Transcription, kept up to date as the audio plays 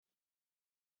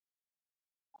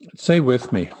Say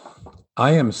with me,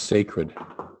 I am sacred.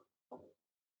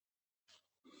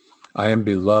 I am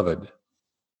beloved.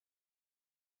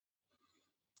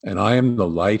 And I am the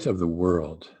light of the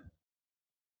world.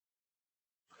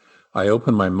 I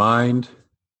open my mind.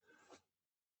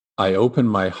 I open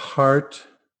my heart.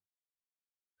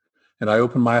 And I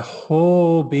open my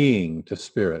whole being to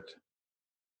spirit.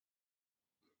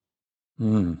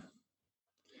 So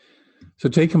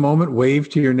take a moment, wave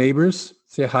to your neighbors,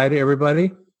 say hi to everybody.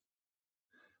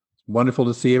 It's wonderful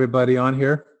to see everybody on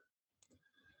here.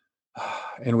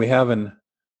 And we have an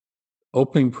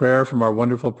opening prayer from our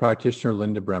wonderful practitioner,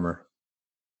 Linda Bremer.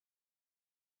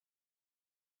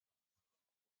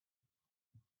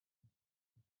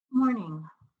 Morning.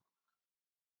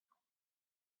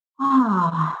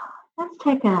 Let's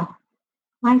take a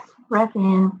nice breath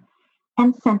in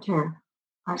and center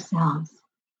ourselves.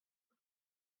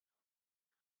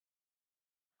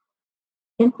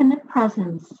 Infinite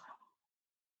presence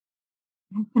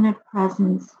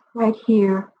right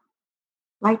here,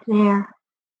 right there,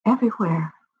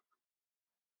 everywhere.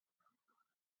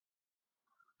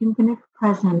 Infinite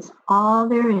presence, all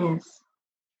there is.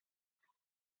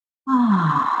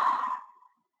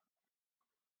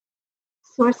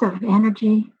 Source of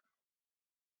energy,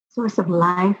 source of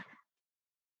life,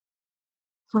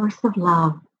 source of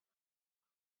love.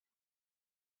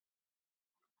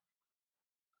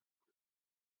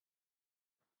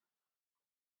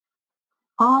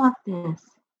 All of this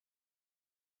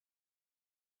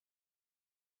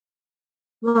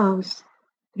flows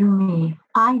through me.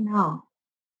 I know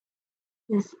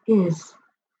this is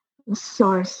the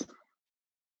source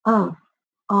of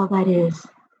all that is.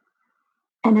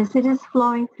 And as it is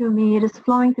flowing through me, it is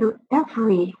flowing through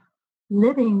every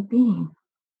living being,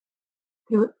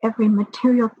 through every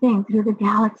material thing, through the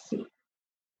galaxy.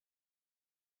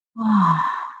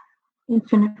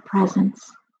 Infinite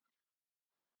presence.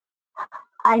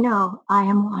 I know I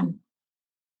am one.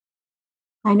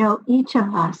 I know each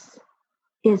of us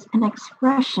is an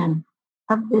expression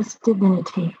of this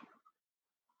divinity.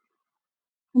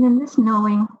 And in this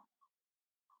knowing,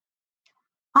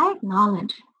 I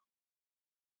acknowledge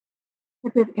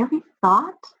that with every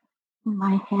thought in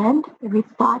my head, every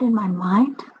thought in my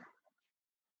mind,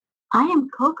 I am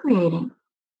co-creating.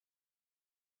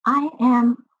 I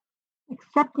am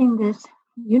accepting this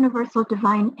universal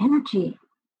divine energy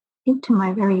into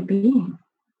my very being.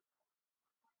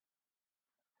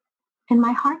 And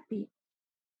my heartbeat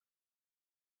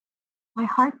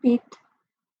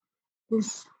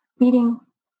is beating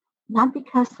not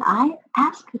because I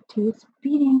ask it to, it's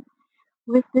beating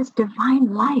with this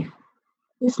divine life,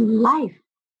 this life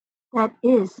that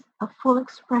is a full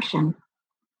expression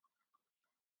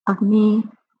of me,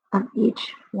 of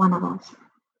each one of us.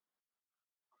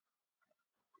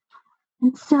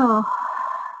 And so,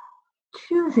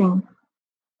 choosing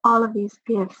all of these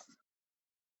gifts,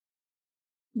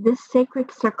 this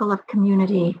sacred circle of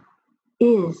community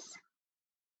is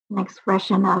an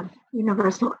expression of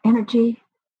universal energy,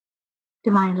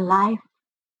 divine life,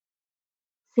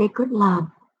 sacred love.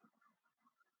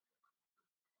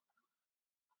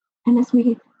 And as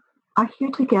we are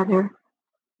here together,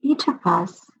 each of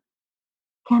us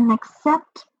can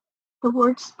accept the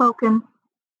words spoken,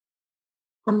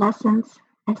 the lessons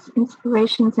as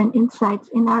inspirations and insights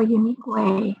in our unique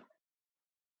way.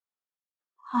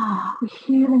 We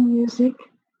hear the music,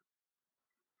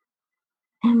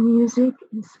 and music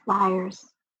inspires.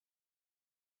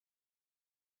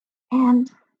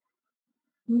 And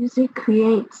music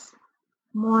creates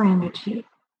more energy.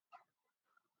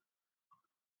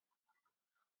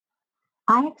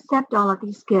 I accept all of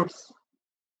these gifts.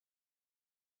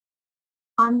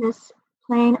 On this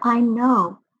plane, I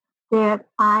know that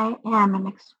I am an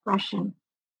expression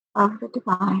of the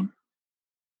divine,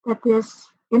 that this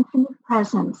infinite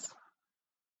presence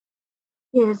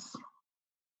is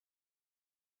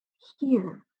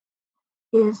here,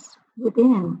 is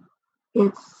within,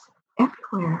 it's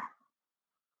everywhere.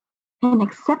 And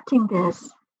accepting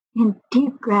this in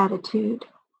deep gratitude,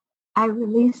 I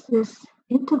release this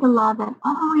into the law that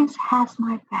always has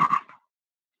my back.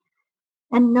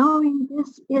 And knowing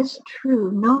this is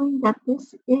true, knowing that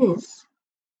this is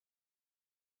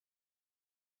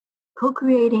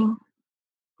co-creating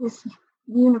this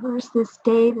universe, this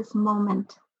day, this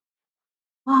moment.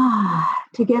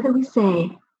 Together we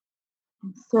say,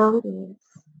 and so it is.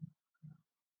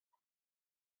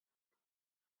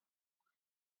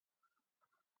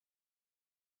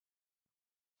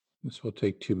 This will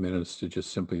take 2 minutes to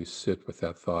just simply sit with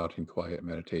that thought in quiet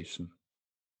meditation.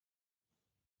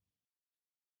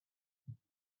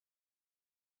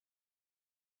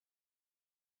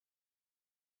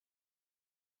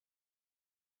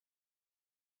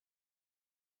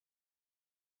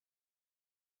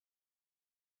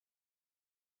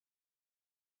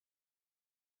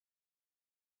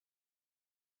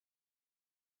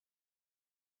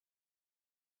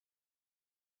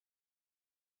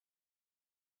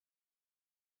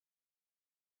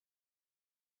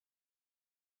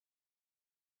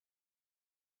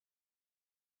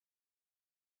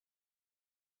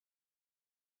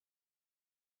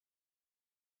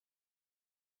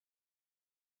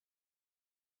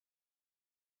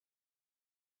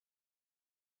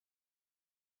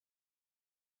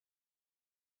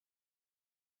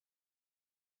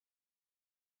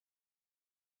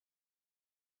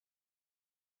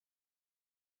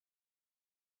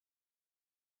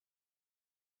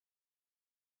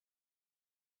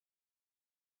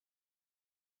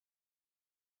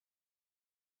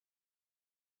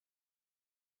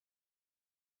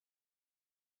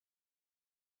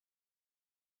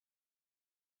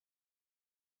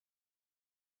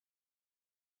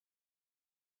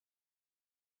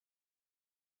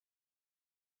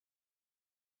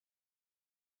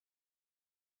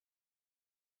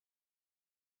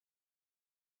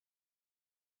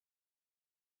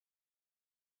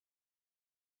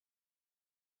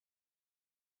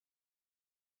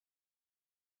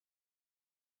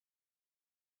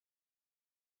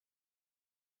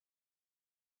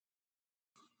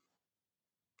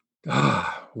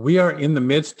 We are in the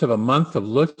midst of a month of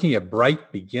looking at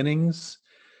bright beginnings.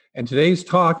 And today's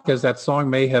talk, as that song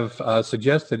may have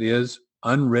suggested, is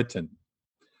Unwritten.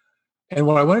 And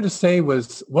what I wanted to say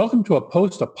was, welcome to a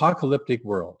post-apocalyptic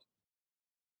world.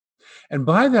 And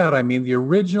by that, I mean the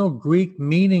original Greek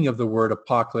meaning of the word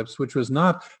apocalypse, which was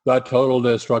not the total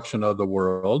destruction of the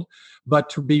world, but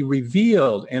to be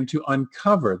revealed and to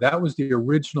uncover. That was the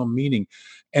original meaning.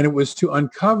 And it was to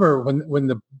uncover when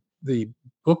the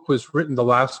book was written, the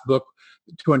last book,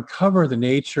 to uncover the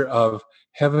nature of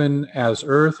heaven as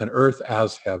earth and earth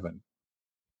as heaven.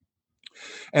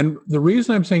 And the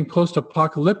reason I'm saying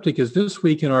post-apocalyptic is this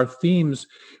week in our themes,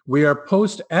 we are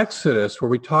post-Exodus, where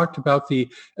we talked about the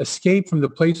escape from the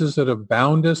places that have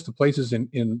bound us, the places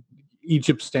in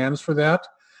Egypt stands for that,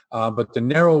 but the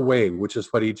narrow way, which is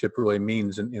what Egypt really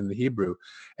means in the Hebrew.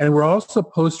 And we're also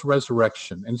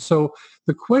post-resurrection. And so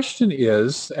the question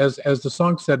is, as the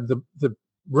song said, the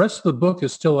rest of the book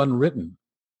is still unwritten.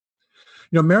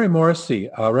 You know, Mary Morrissey,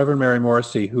 Reverend Mary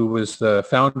Morrissey, who was the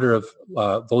founder of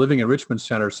the Living Enrichment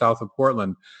Center south of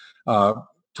Portland,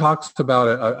 talks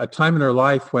about a time in her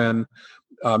life when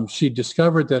she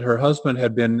discovered that her husband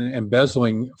had been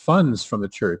embezzling funds from the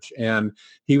church, and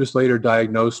he was later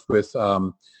diagnosed with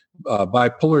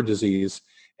bipolar disease.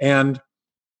 And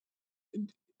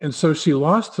so she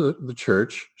lost the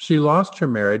church, she lost her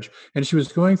marriage, and she was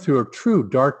going through a true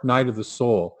dark night of the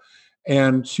soul.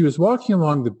 And she was walking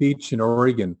along the beach in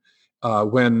Oregon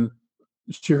when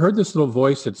she heard this little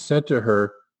voice that said to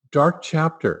her, "Dark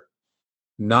chapter,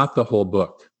 not the whole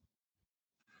book."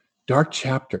 Dark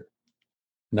chapter,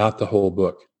 not the whole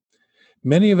book.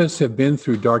 Many of us have been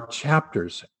through dark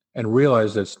chapters and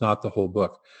realized that it's not the whole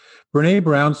book. Brene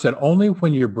Brown said, only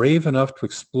when you're brave enough to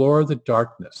explore the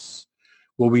darkness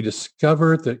will we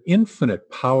discover the infinite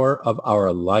power of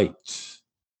our light.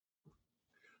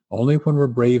 Only when we're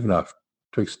brave enough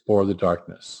to explore the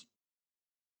darkness.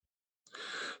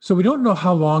 So we don't know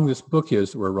how long this book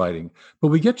is that we're writing, but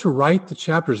we get to write the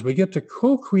chapters. We get to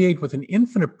co-create with an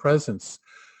infinite presence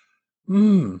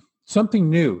something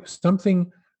new,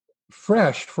 something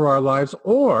fresh for our lives,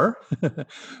 or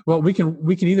well, we can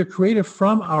either create it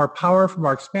from our power, from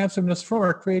our expansiveness, from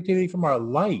our creativity, from our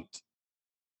light.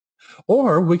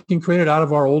 Or we can create it out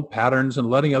of our old patterns and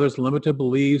letting others' limited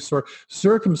beliefs or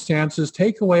circumstances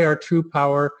take away our true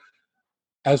power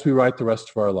as we write the rest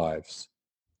of our lives.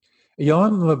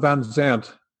 Jan Van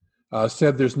Zandt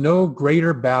said there's no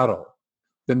greater battle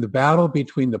than the battle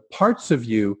between the parts of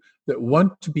you that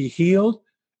want to be healed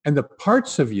and the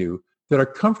parts of you that are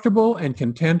comfortable and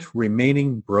content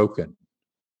remaining broken.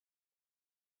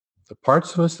 The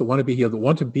parts of us that want to be healed, that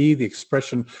want to be the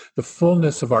expression, the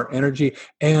fullness of our energy,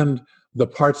 and the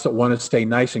parts that want to stay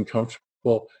nice and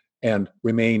comfortable and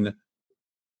remain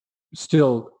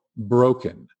still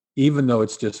broken, even though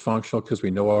it's dysfunctional, because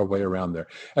we know our way around there.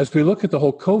 As we look at the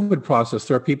whole COVID process,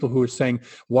 there are people who are saying,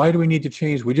 why do we need to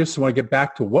change? We just want to get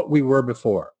back to what we were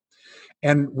before.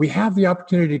 And we have the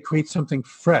opportunity to create something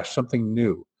fresh, something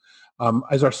new.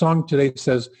 As our song today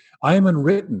says, I am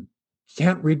unwritten.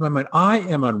 Can't read my mind. I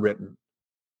am unwritten.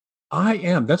 I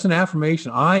am. That's an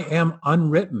affirmation. I am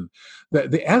unwritten.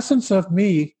 The essence of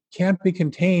me can't be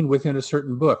contained within a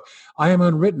certain book. I am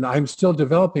unwritten. I'm still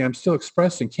developing. I'm still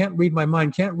expressing. Can't read my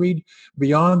mind. Can't read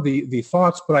beyond the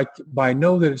thoughts, but I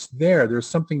know that it's there. There's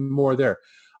something more there.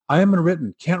 I am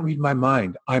unwritten. Can't read my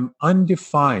mind. I'm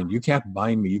undefined. You can't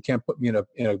bind me. You can't put me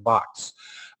in a box.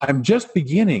 I'm just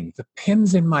beginning. The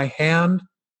pen's in my hand,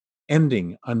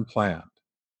 ending unplanned.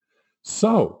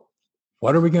 So,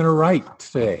 what are we going to write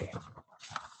today?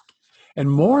 And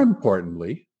more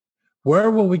importantly, where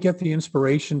will we get the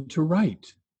inspiration to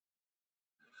write?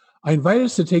 I invite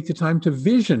us to take the time to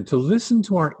vision, to listen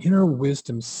to our inner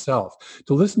wisdom self,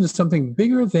 to listen to something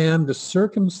bigger than the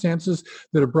circumstances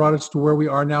that have brought us to where we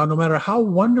are now, no matter how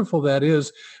wonderful that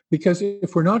is, because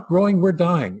if we're not growing, we're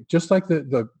dying. Just like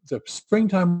the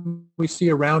springtime we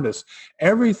see around us,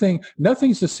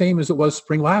 nothing's the same as it was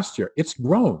spring last year. It's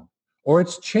grown, or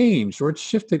it's changed, or it's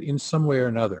shifted in some way or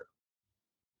another.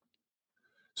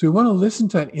 So we want to listen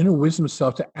to that inner wisdom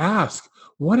self to ask,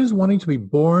 what is wanting to be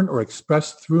born or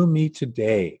expressed through me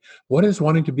today? What is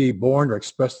wanting to be born or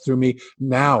expressed through me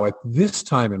now at this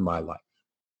time in my life?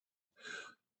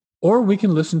 Or we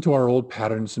can listen to our old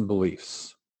patterns and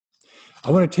beliefs. I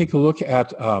want to take a look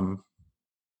at a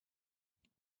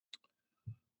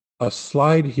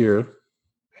slide here.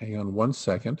 Hang on one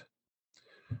second.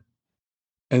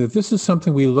 And this is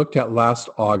something we looked at last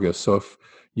August. So if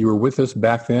you were with us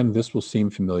back then, this will seem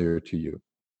familiar to you.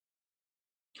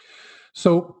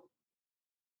 So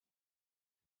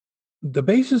the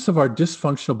basis of our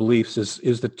dysfunctional beliefs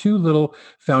is the two little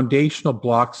foundational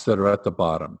blocks that are at the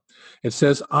bottom. It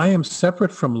says, I am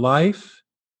separate from life,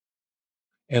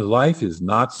 and life is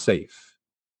not safe.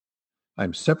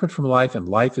 I'm separate from life, and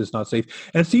life is not safe.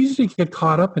 And it's easy to get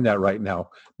caught up in that right now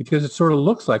because it sort of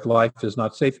looks like life is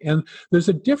not safe. And there's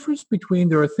a difference between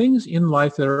there are things in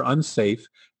life that are unsafe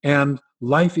and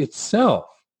life itself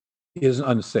is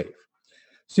unsafe.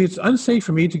 See, it's unsafe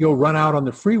for me to go run out on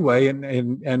the freeway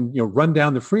and run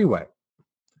down the freeway.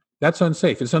 That's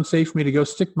unsafe. It's unsafe for me to go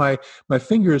stick my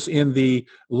fingers in the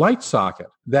light socket.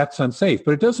 That's unsafe.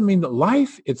 But it doesn't mean that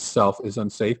life itself is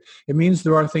unsafe. It means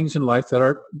there are things in life that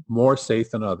are more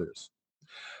safe than others.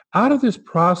 Out of this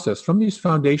process, from these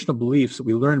foundational beliefs that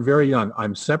we learn very young,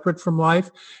 I'm separate from life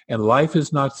and life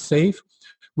is not safe,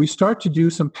 we start to do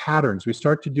some patterns. We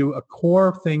start to do a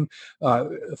core thing,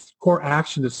 core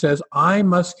action that says, I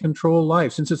must control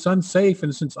life. Since it's unsafe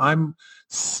and since I'm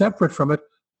separate from it,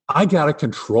 I got to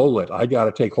control it. I got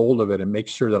to take hold of it and make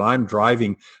sure that I'm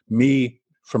driving. Me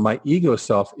from my ego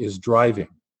self is driving.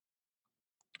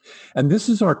 And this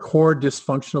is our core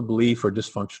dysfunctional belief or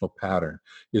dysfunctional pattern,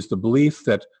 is the belief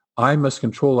that I must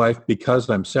control life because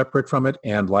I'm separate from it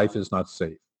and life is not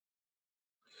safe.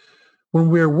 When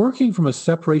we're working from a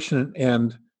separation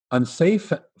and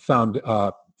unsafe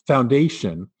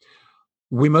foundation,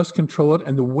 we must control it.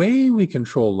 And the way we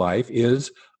control life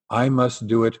is I must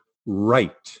do it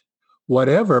right,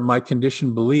 whatever my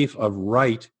conditioned belief of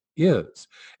right is.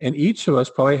 And each of us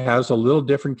probably has a little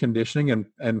different conditioning,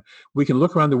 and we can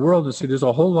look around the world and see there's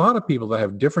a whole lot of people that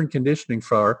have different conditioning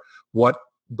for what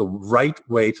the right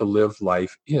way to live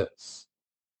life is.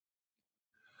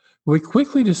 We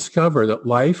quickly discover that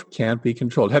life can't be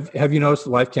controlled. Have you noticed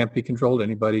that life can't be controlled?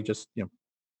 Anybody just,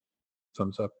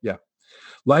 thumbs up? Yeah.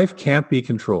 Life can't be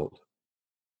controlled.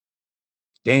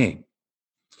 Dang.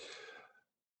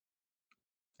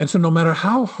 And so no matter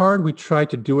how hard we try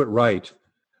to do it right,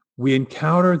 we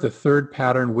encounter the third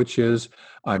pattern, which is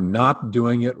I'm not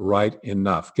doing it right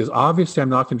enough. Because obviously I'm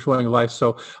not controlling life,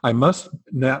 so I must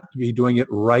not be doing it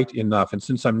right enough. And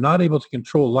since I'm not able to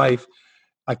control life,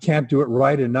 I can't do it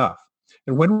right enough.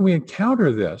 And when we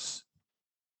encounter this,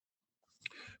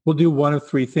 we'll do one of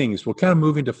three things. We'll kind of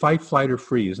move into fight, flight, or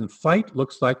freeze. And fight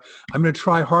looks like I'm going to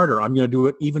try harder. I'm going to do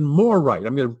it even more right.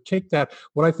 I'm going to take that,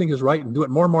 what I think is right, and do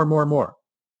it more.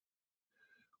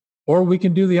 Or we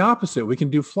can do the opposite. We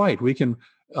can do flight. We can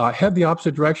head the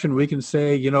opposite direction. We can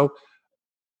say,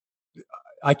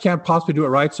 I can't possibly do it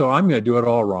right, so I'm going to do it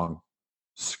all wrong.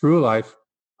 Screw life.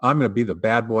 I'm going to be the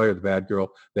bad boy or the bad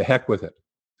girl. The heck with it.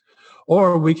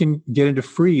 Or we can get into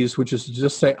freeze, which is to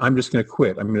just say, I'm just going to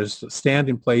quit. I'm going to stand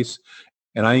in place,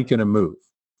 and I ain't going to move.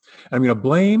 I'm going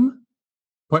to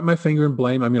point my finger and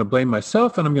blame. I'm going to blame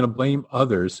myself, and I'm going to blame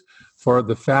others for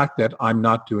the fact that I'm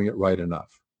not doing it right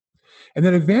enough. And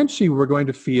then eventually we're going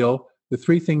to feel the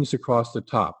three things across the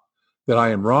top: that I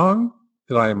am wrong,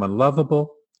 that I am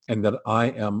unlovable, and that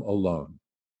I am alone.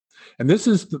 And this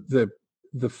is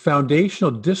the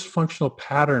foundational dysfunctional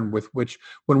pattern with which,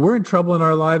 when we're in trouble in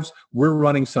our lives, we're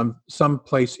running some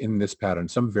place in this pattern,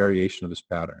 some variation of this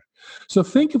pattern. So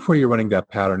think of where you're running that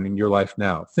pattern in your life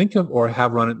now. Think of, or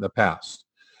have run it in the past.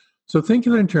 So think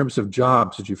of it in terms of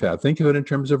jobs that you've had. Think of it in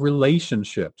terms of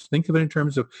relationships. Think of it in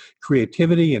terms of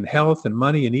creativity and health and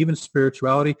money and even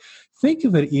spirituality. Think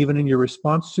of it even in your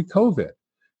response to COVID.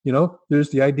 There's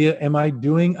the idea, am I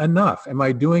doing enough? Am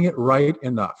I doing it right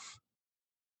enough?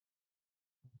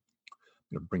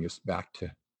 I'm going to bring us back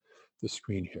to the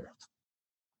screen here.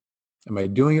 Am I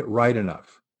doing it right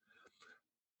enough?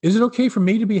 Is it okay for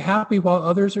me to be happy while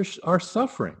others are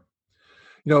suffering?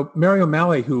 Mary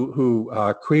O'Malley, who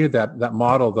created that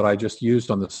model that I just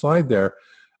used on the slide there,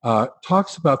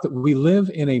 talks about that we live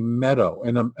in a meadow,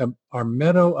 and our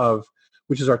meadow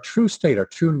which is our true state, our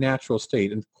true natural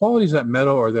state. And qualities of that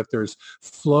meadow are that there's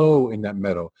flow in that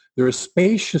meadow. There is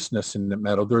spaciousness in that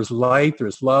meadow. There's light,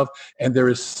 there's love, and there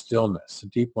is stillness, a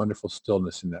deep, wonderful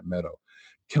stillness in that meadow.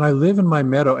 Can I live in my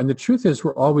meadow? And the truth is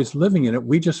we're always living in it.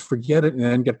 We just forget it and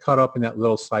then get caught up in that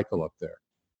little cycle up there.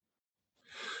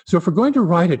 So if we're going to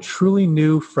write a truly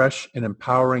new, fresh, and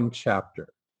empowering chapter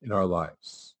in our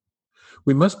lives,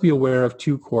 we must be aware of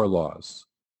two core laws.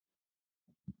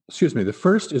 The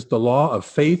first is the law of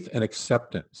faith and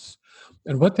acceptance.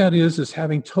 And what that is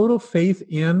having total faith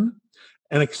in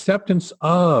and acceptance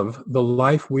of the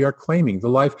life we are claiming. The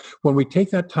life, when we take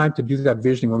that time to do that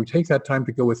visioning, when we take that time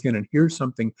to go within and hear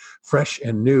something fresh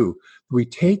and new, we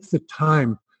take the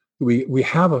time. We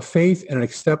have a faith and an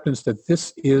acceptance that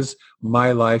this is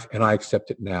my life and I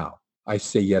accept it now. I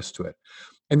say yes to it.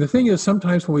 And the thing is,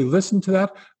 sometimes when we listen to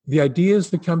that, the ideas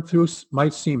that come through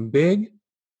might seem big,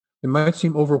 It might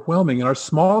seem overwhelming. And our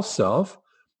small self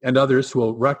and others who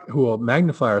will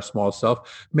magnify our small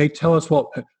self may tell us,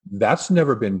 well, that's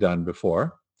never been done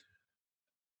before.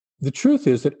 The truth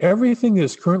is that everything that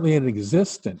is currently in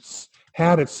existence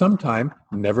had at some time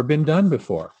never been done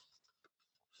before.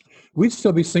 We'd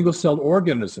still be single-celled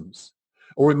organisms,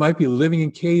 or we might be living in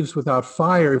caves without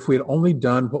fire if we had only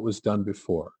done what was done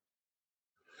before.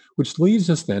 Which leads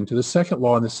us then to the second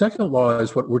law. And the second law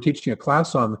is what we're teaching a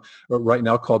class on right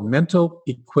now called mental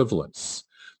equivalence.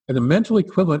 And the mental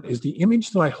equivalent is the image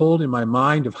that I hold in my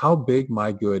mind of how big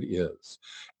my good is.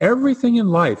 Everything in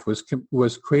life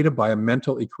was created by a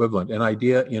mental equivalent, an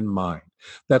idea in mind.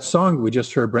 That song we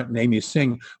just heard Brent and Amy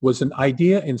sing was an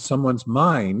idea in someone's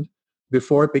mind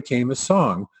before it became a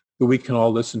song that we can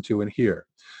all listen to and hear.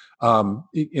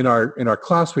 In our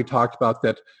class, we talked about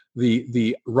that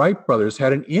the Wright brothers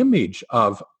had an image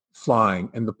of flying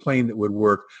and the plane that would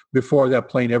work before that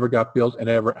plane ever got built and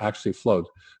ever actually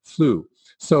flew.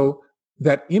 So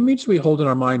that image we hold in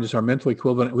our mind is our mental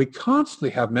equivalent. We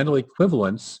constantly have mental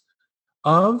equivalents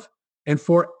of and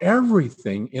for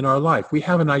everything in our life. We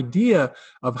have an idea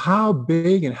of how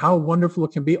big and how wonderful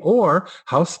it can be, or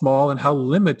how small and how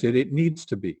limited it needs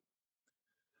to be.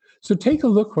 So take a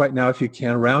look right now, if you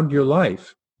can, around your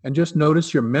life and just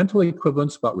notice your mental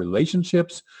equivalents about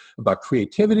relationships, about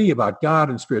creativity, about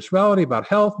God and spirituality, about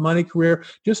health, money, career.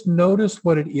 Just notice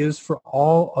what it is for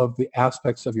all of the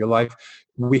aspects of your life.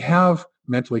 We have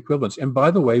mental equivalents. And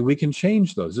by the way, we can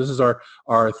change those. This is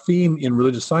our theme in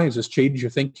religious science is change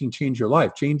your thinking, change your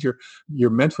life, change your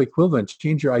mental equivalents,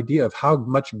 change your idea of how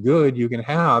much good you can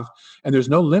have. And there's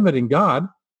no limit in God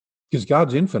because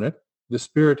God's infinite. The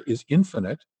Spirit is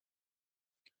infinite.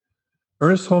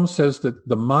 Ernest Holmes says that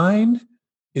the mind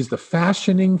is the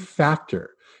fashioning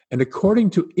factor, and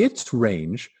according to its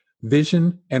range,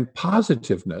 vision, and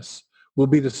positiveness will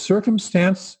be the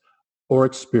circumstance or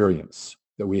experience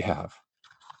that we have.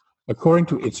 According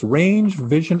to its range,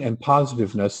 vision, and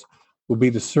positiveness will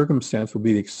be the circumstance, will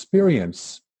be the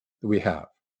experience that we have.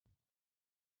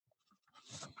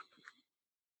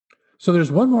 So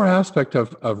there's one more aspect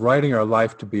of writing our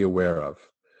life to be aware of.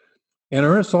 And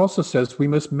Ernest also says we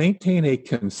must maintain a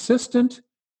consistent,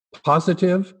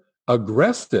 positive,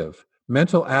 aggressive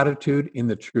mental attitude in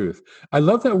the truth. I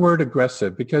love that word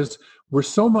aggressive because we're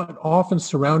so often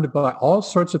surrounded by all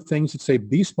sorts of things that say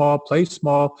be small, play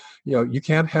small, you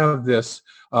can't have this.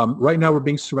 Right now we're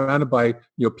being surrounded by,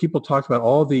 people talk about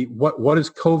all the, what does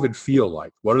COVID feel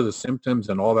like? What are the symptoms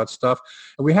and all that stuff?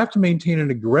 And we have to maintain an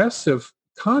aggressive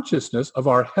consciousness of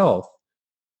our health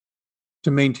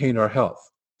to maintain our health.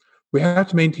 We have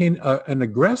to maintain an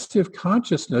aggressive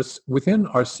consciousness within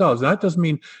ourselves. And that doesn't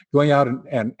mean going out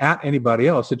and at anybody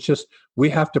else. It's just we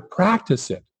have to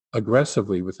practice it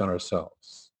aggressively within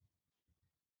ourselves.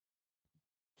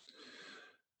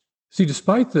 See,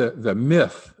 despite the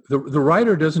myth, the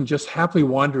writer doesn't just happily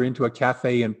wander into a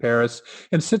cafe in Paris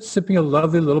and sit sipping a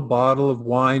lovely little bottle of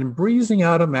wine and breezing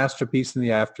out a masterpiece in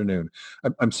the afternoon.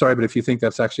 I'm sorry, but if you think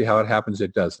that's actually how it happens,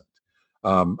 it doesn't.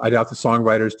 I doubt the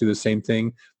songwriters do the same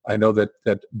thing. I know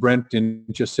that Brent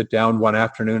didn't just sit down one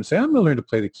afternoon and say, I'm going to learn to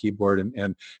play the keyboard.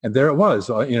 And there it was,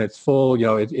 in its full,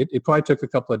 it probably took a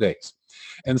couple of days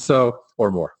and so, or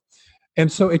more.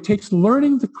 And so it takes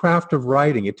learning the craft of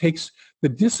writing. It takes the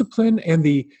discipline and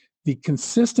the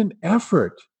consistent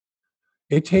effort.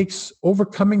 It takes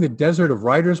overcoming the desert of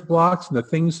writer's blocks and the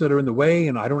things that are in the way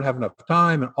and I don't have enough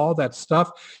time and all that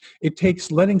stuff. It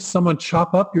takes letting someone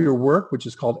chop up your work, which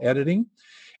is called editing,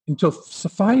 until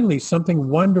finally something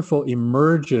wonderful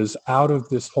emerges out of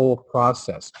this whole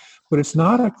process. But it's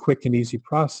not a quick and easy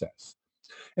process.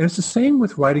 And it's the same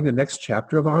with writing the next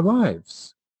chapter of our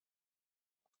lives.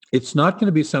 It's not going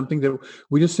to be something that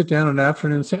we just sit down an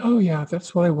afternoon and say, oh yeah,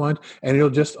 that's what I want, and it'll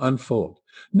just unfold.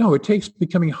 No, it takes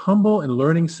becoming humble and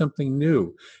learning something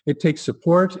new. It takes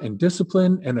support and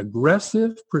discipline and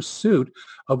aggressive pursuit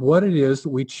of what it is that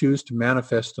we choose to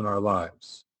manifest in our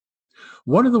lives.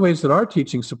 One of the ways that our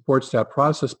teaching supports that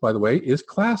process, by the way, is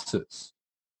classes.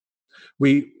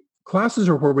 Classes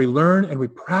are where we learn and we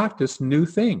practice new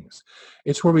things.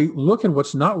 It's where we look at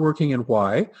what's not working and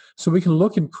why, so we can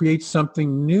look and create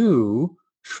something new,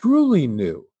 truly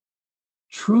new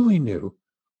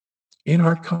in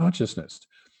our consciousness.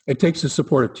 It takes the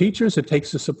support of teachers. It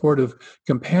takes the support of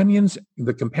companions,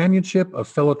 the companionship of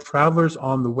fellow travelers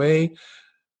on the way.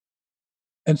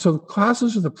 And so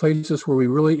classes are the places where we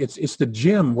really, it's the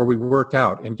gym where we work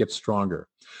out and get stronger.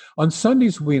 On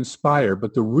Sundays, we inspire,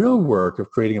 but the real work of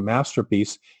creating a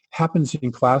masterpiece happens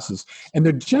in classes. And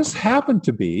there just happen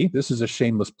to be, this is a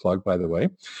shameless plug, by the way,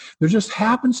 there just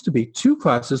happens to be 2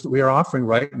 classes that we are offering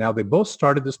right now. They both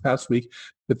started this past week,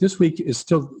 but this week is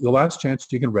still the last chance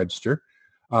you can register.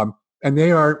 And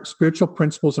they are spiritual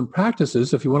principles and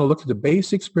practices. If you want to look at the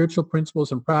basic spiritual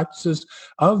principles and practices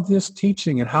of this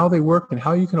teaching and how they work and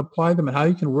how you can apply them and how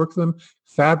you can work them,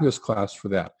 fabulous class for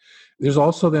that. There's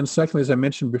also then, secondly, as I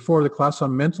mentioned before, the class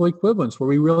on mental equivalence, where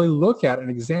we really look at and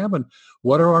examine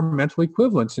what are our mental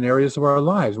equivalents in areas of our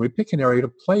lives. We pick an area to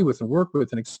play with and work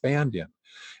with and expand in.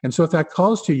 And so if that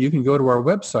calls to you, you can go to our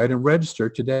website and register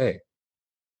today.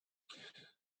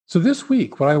 So this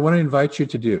week, what I want to invite you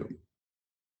to do,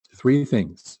 3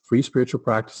 things, 3 spiritual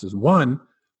practices. 1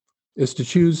 is to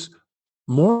choose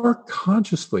more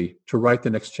consciously to write the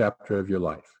next chapter of your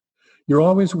life. We're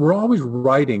always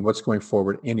writing what's going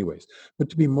forward anyways, but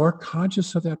to be more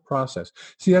conscious of that process.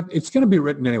 See, that it's going to be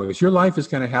written anyways. Your life is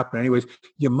going to happen anyways.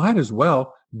 You might as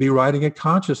well be writing it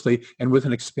consciously and with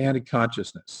an expanded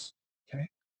consciousness. Okay.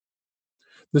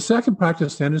 The second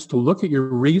practice then is to look at your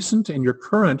recent and your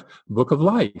current book of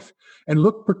life and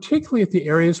look particularly at the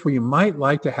areas where you might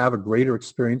like to have a greater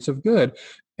experience of good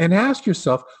and ask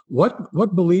yourself,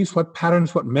 what beliefs, what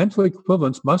patterns, what mental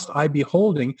equivalents must I be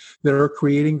holding that are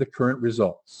creating the current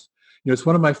results? It's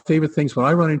one of my favorite things when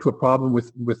I run into a problem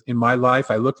with in my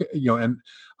life. I look at, and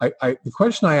the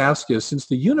question I ask is, since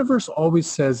the universe always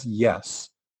says yes,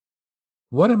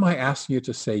 what am I asking it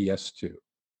to say yes to?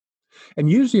 And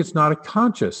usually it's not a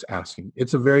conscious asking.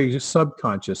 It's a very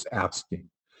subconscious asking.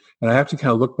 And I have to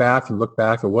kind of look back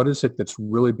at what is it that's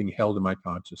really being held in my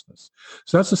consciousness.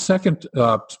 So that's the second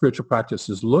spiritual practice,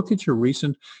 is look at your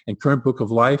recent and current book of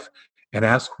life and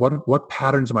ask what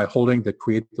patterns am I holding that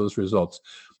create those results.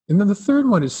 And then the third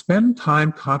one is spend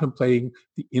time contemplating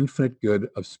the infinite good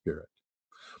of spirit.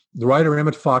 The writer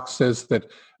Emmett Fox says that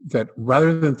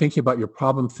rather than thinking about your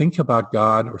problem, think about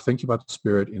God or think about the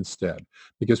Spirit instead,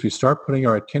 because we start putting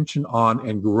our attention on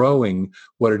and growing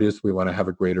what it is we want to have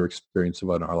a greater experience of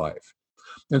in our life.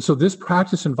 And so this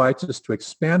practice invites us to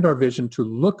expand our vision, to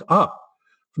look up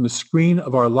from the screen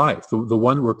of our life, the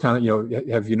one we're kind of,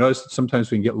 have you noticed that sometimes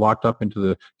we can get locked up into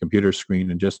the computer screen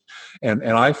and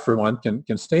I, for one,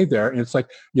 can stay there. And it's like,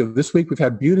 this week we've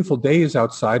had beautiful days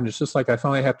outside, and it's just like I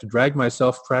finally have to drag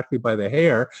myself practically by the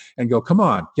hair and go, come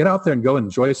on, get out there and go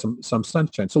enjoy some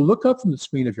sunshine. So look up from the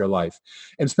screen of your life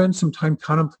and spend some time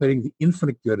contemplating the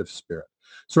infinite good of spirit.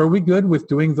 So are we good with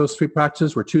doing those 3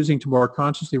 practices? We're choosing to more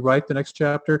consciously write the next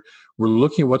chapter. We're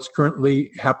looking at what's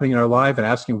currently happening in our life and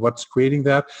asking what's creating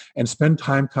that, and spend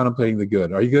time contemplating the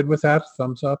good. Are you good with that?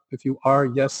 Thumbs up if you are.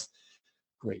 Yes.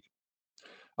 Great.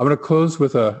 I'm going to close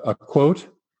with a quote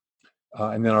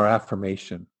and then our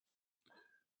affirmation.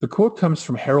 The quote comes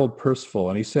from Harold Percival,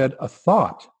 and he said, "A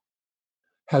thought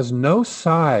has no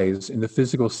size in the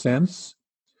physical sense,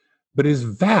 but is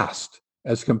vast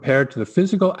as compared to the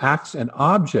physical acts and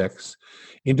objects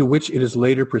into which it is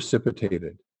later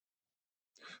precipitated.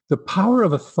 The power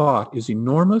of a thought is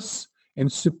enormous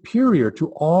and superior to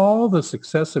all the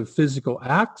successive physical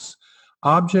acts,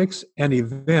 objects, and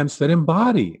events that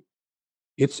embody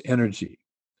its energy.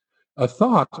 A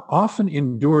thought often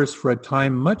endures for a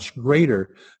time much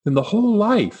greater than the whole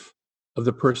life of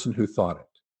the person who thought it."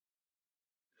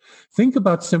 Think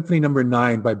about Symphony No.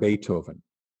 9 by Beethoven.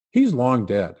 He's long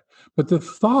dead, but the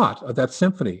thought of that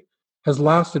symphony has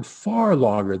lasted far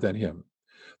longer than him.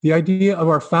 The idea of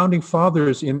our founding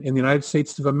fathers in the United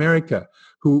States of America,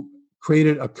 who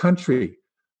created a country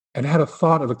and had a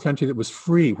thought of a country that was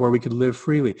free, where we could live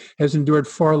freely, has endured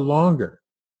far longer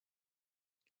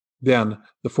than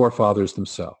the forefathers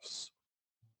themselves.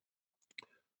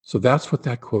 So that's what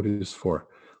that quote is for.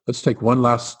 Let's take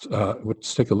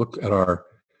let's take a look at our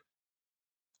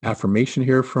affirmation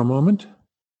here for a moment.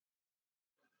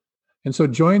 And so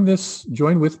join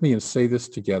with me and say this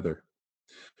together.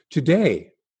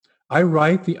 Today, I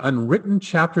write the unwritten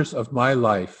chapters of my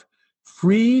life,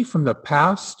 free from the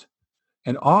past,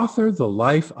 and author the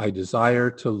life I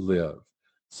desire to live.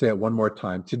 Say it one more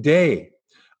time. Today,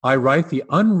 I write the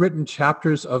unwritten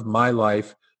chapters of my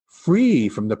life, free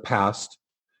from the past,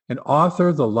 and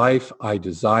author the life I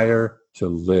desire to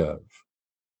live.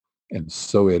 And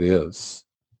so it is.